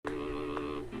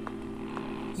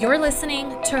You're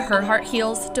listening to Her Heart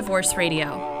Heals Divorce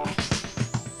Radio.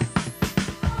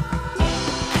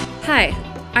 Hi,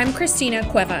 I'm Christina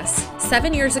Cuevas.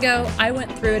 7 years ago, I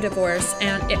went through a divorce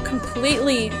and it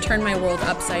completely turned my world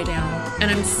upside down, and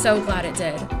I'm so glad it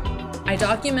did. I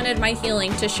documented my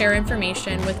healing to share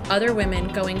information with other women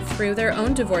going through their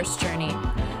own divorce journey.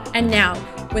 And now,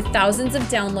 with thousands of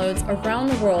downloads around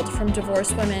the world from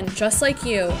divorced women just like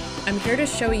you, I'm here to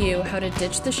show you how to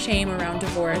ditch the shame around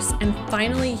divorce and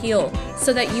finally heal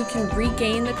so that you can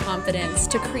regain the confidence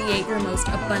to create your most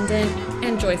abundant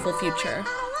and joyful future.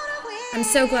 I'm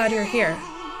so glad you're here.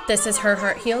 This is Her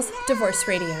Heart Heals Divorce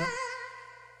Radio.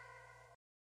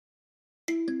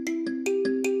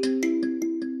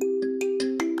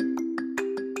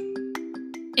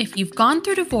 If you've gone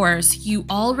through divorce, you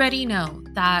already know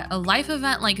that a life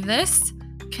event like this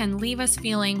can leave us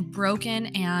feeling broken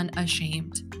and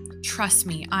ashamed. Trust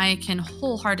me, I can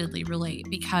wholeheartedly relate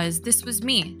because this was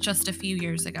me just a few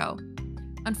years ago.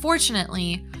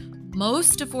 Unfortunately,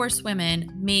 most divorced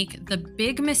women make the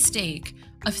big mistake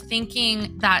of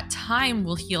thinking that time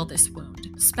will heal this wound,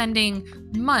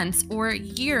 spending months or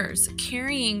years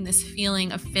carrying this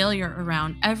feeling of failure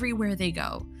around everywhere they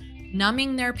go,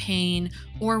 numbing their pain,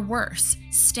 or worse,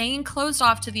 staying closed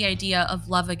off to the idea of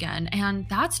love again, and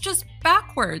that's just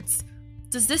backwards.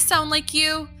 Does this sound like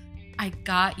you? I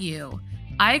got you.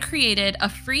 I created a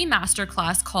free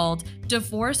masterclass called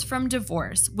Divorce from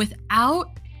Divorce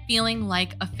Without Feeling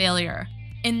Like a Failure.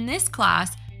 In this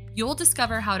class, you'll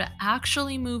discover how to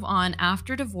actually move on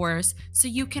after divorce so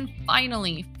you can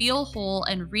finally feel whole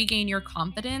and regain your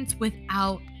confidence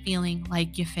without feeling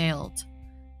like you failed.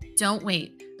 Don't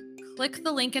wait. Click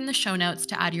the link in the show notes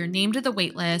to add your name to the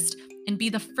waitlist and be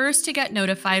the first to get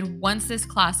notified once this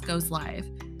class goes live.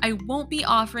 I won't be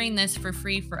offering this for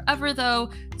free forever though,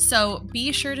 so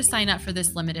be sure to sign up for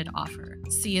this limited offer.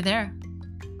 See you there.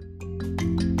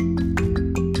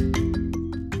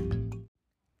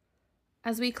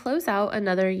 As we close out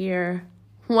another year,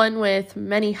 one with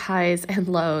many highs and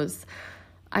lows,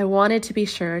 I wanted to be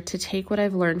sure to take what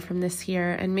I've learned from this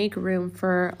year and make room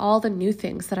for all the new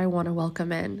things that I want to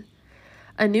welcome in.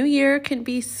 A new year can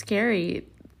be scary.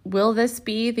 Will this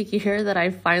be the year that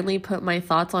I finally put my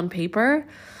thoughts on paper?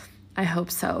 I hope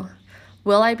so.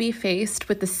 Will I be faced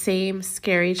with the same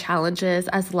scary challenges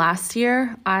as last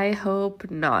year? I hope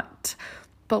not.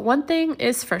 But one thing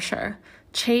is for sure.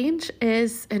 Change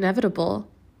is inevitable,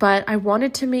 but I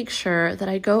wanted to make sure that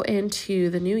I go into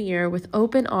the new year with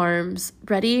open arms,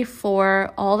 ready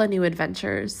for all the new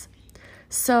adventures.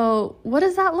 So, what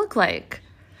does that look like?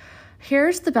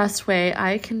 Here's the best way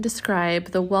I can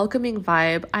describe the welcoming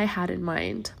vibe I had in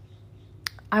mind.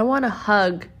 I want to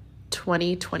hug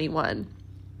 2021.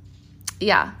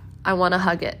 Yeah, I want to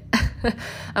hug it.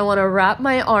 I want to wrap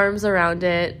my arms around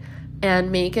it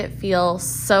and make it feel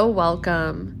so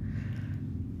welcome.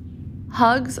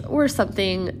 Hugs were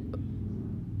something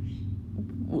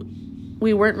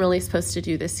we weren't really supposed to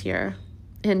do this year.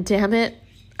 And damn it,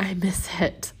 I miss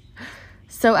it.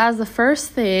 So as the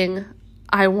first thing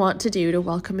I want to do to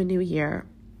welcome a new year,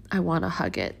 I want to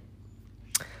hug it.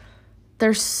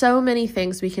 There's so many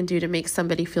things we can do to make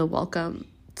somebody feel welcome.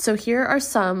 So here are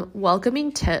some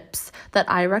welcoming tips that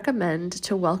I recommend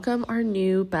to welcome our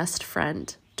new best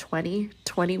friend,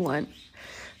 2021.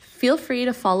 Feel free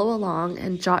to follow along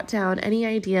and jot down any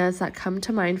ideas that come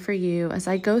to mind for you as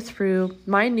I go through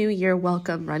my New Year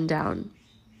welcome rundown.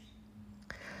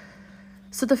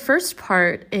 So the first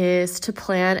part is to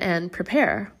plan and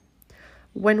prepare.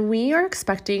 When we are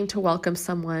expecting to welcome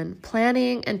someone,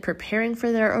 planning and preparing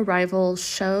for their arrival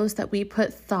shows that we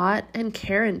put thought and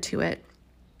care into it.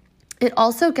 It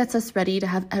also gets us ready to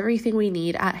have everything we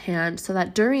need at hand so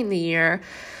that during the year,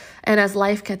 and as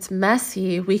life gets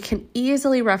messy, we can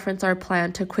easily reference our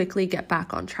plan to quickly get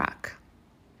back on track.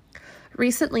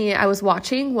 Recently, I was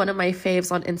watching one of my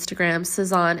faves on Instagram,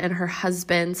 Cezanne and her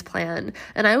husband's plan,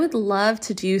 and I would love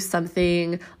to do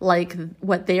something like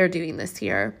what they are doing this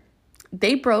year.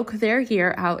 They broke their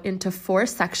year out into 4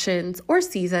 sections or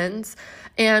seasons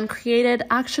and created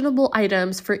actionable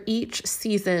items for each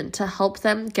season to help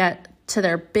them get to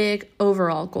their big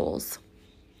overall goals.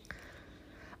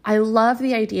 I love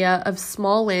the idea of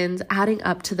small wins adding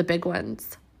up to the big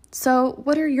ones. So,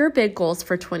 what are your big goals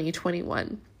for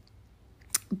 2021?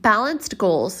 Balanced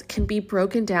goals can be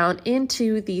broken down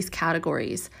into these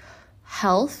categories: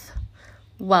 health,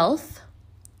 wealth,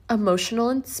 emotional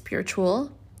and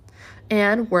spiritual,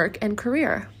 and work and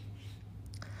career.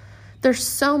 There's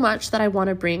so much that I want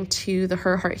to bring to the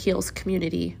Her Heart Heals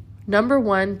community. Number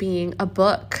one being a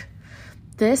book.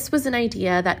 This was an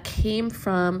idea that came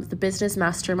from the business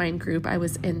mastermind group I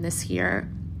was in this year.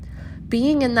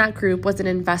 Being in that group was an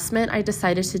investment I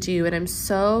decided to do, and I'm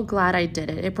so glad I did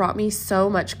it. It brought me so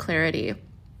much clarity.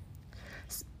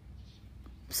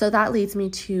 So that leads me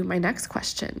to my next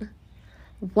question.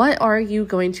 What are you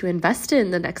going to invest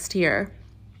in the next year?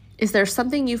 Is there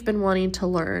something you've been wanting to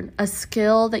learn, a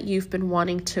skill that you've been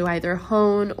wanting to either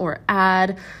hone or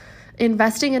add?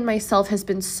 Investing in myself has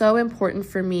been so important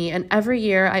for me, and every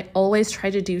year I always try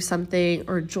to do something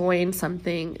or join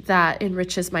something that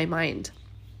enriches my mind.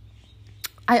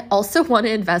 I also want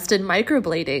to invest in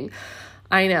microblading.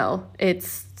 I know,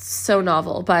 it's so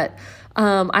novel, but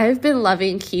I've been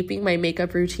loving keeping my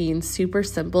makeup routine super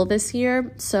simple this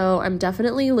year, so I'm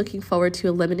definitely looking forward to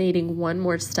eliminating one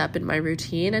more step in my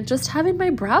routine and just having my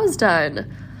brows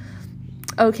done.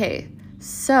 Okay,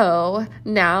 so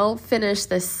now finish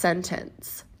this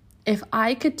sentence. If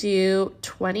I could do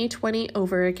 2020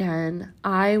 over again,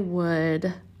 I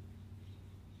would...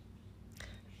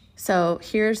 So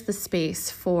here's the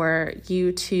space for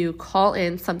you to call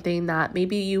in something that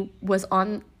maybe you was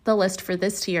on the list for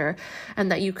this year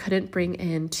and that you couldn't bring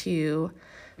into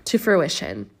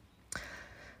fruition.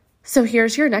 So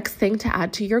here's your next thing to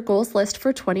add to your goals list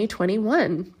for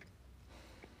 2021.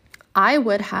 I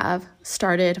would have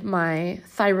started my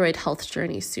thyroid health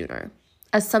journey sooner.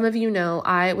 As some of you know,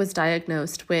 I was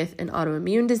diagnosed with an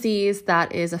autoimmune disease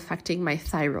that is affecting my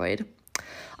thyroid.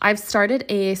 I've started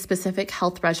a specific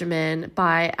health regimen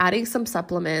by adding some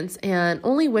supplements and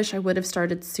only wish I would have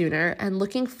started sooner, and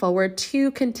looking forward to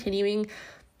continuing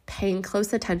paying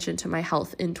close attention to my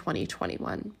health in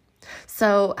 2021.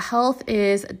 So health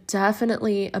is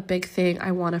definitely a big thing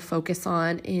I want to focus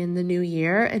on in the new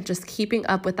year, and just keeping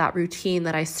up with that routine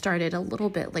that I started a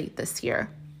little bit late this year.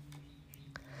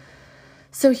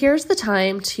 So here's the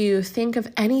time to think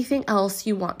of anything else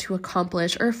you want to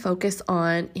accomplish or focus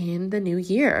on in the new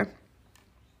year.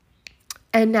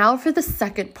 And now for the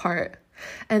second part,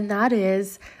 and that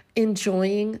is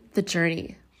enjoying the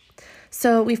journey.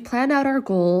 So we've planned out our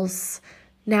goals.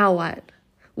 Now what?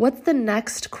 What's the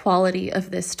next quality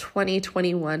of this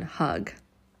 2021 hug?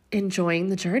 Enjoying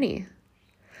the journey.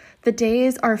 The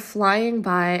days are flying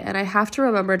by, and I have to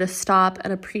remember to stop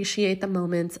and appreciate the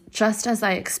moments just as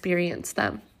I experience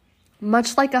them.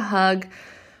 Much like a hug,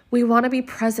 we want to be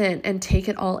present and take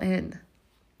it all in.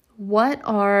 What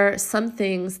are some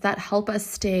things that help us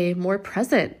stay more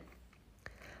present?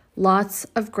 Lots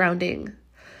of grounding.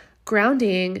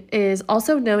 Grounding is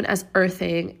also known as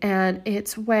earthing, and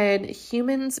it's when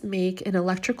humans make an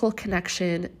electrical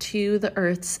connection to the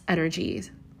earth's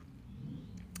energies.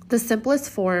 The simplest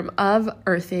form of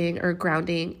earthing or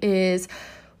grounding is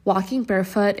walking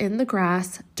barefoot in the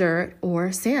grass, dirt,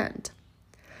 or sand.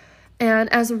 And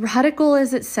as radical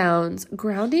as it sounds,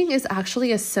 grounding is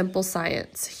actually a simple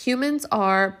science. Humans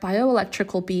are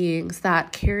bioelectrical beings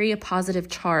that carry a positive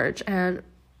charge, and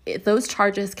those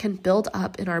charges can build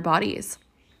up in our bodies.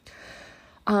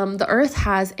 The earth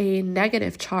has a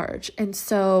negative charge, and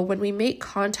so when we make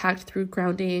contact through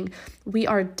grounding, we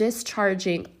are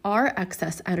discharging our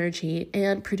excess energy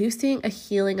and producing a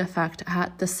healing effect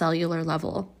at the cellular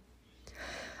level.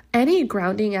 Any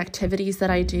grounding activities that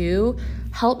I do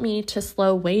help me to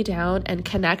slow way down and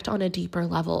connect on a deeper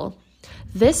level.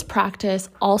 This practice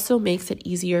also makes it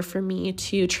easier for me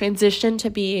to transition to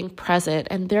being present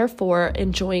and therefore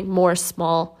enjoying more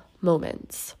small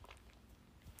moments.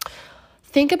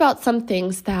 Think about some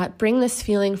things that bring this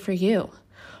feeling for you.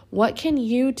 What can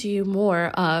you do more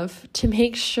of to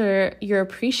make sure you're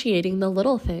appreciating the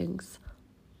little things?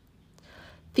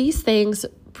 These things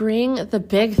bring the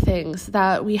big things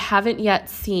that we haven't yet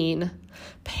seen,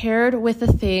 paired with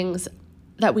the things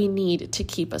that we need to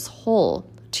keep us whole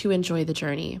to enjoy the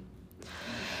journey.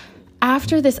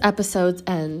 After this episode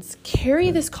ends,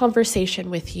 carry this conversation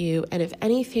with you, and if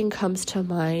anything comes to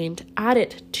mind, add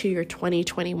it to your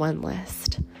 2021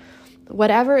 list.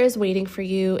 Whatever is waiting for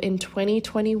you in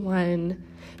 2021,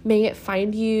 may it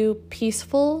find you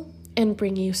peaceful and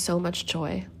bring you so much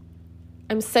joy.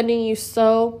 I'm sending you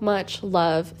so much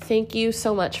love. Thank you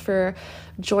so much for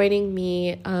joining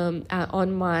me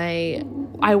on my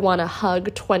I Wanna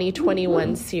Hug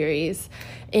 2021 series.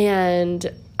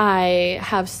 And I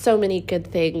have so many good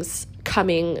things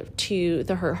coming to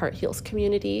the Her Heart Heals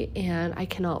community, and I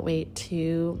cannot wait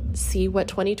to see what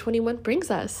 2021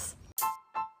 brings us.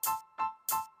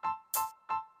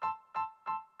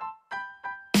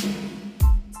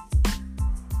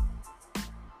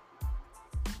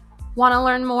 Want to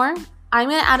learn more? I'm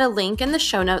going to add a link in the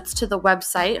show notes to the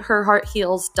website,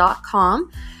 herheartheals.com,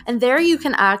 and there you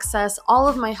can access all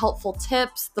of my helpful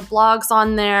tips, the blogs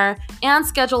on there, and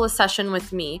schedule a session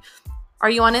with me. Are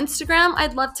you on Instagram?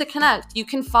 I'd love to connect. You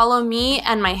can follow me,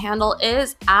 and my handle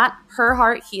is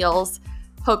 @herheartheals.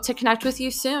 Hope to connect with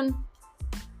you soon.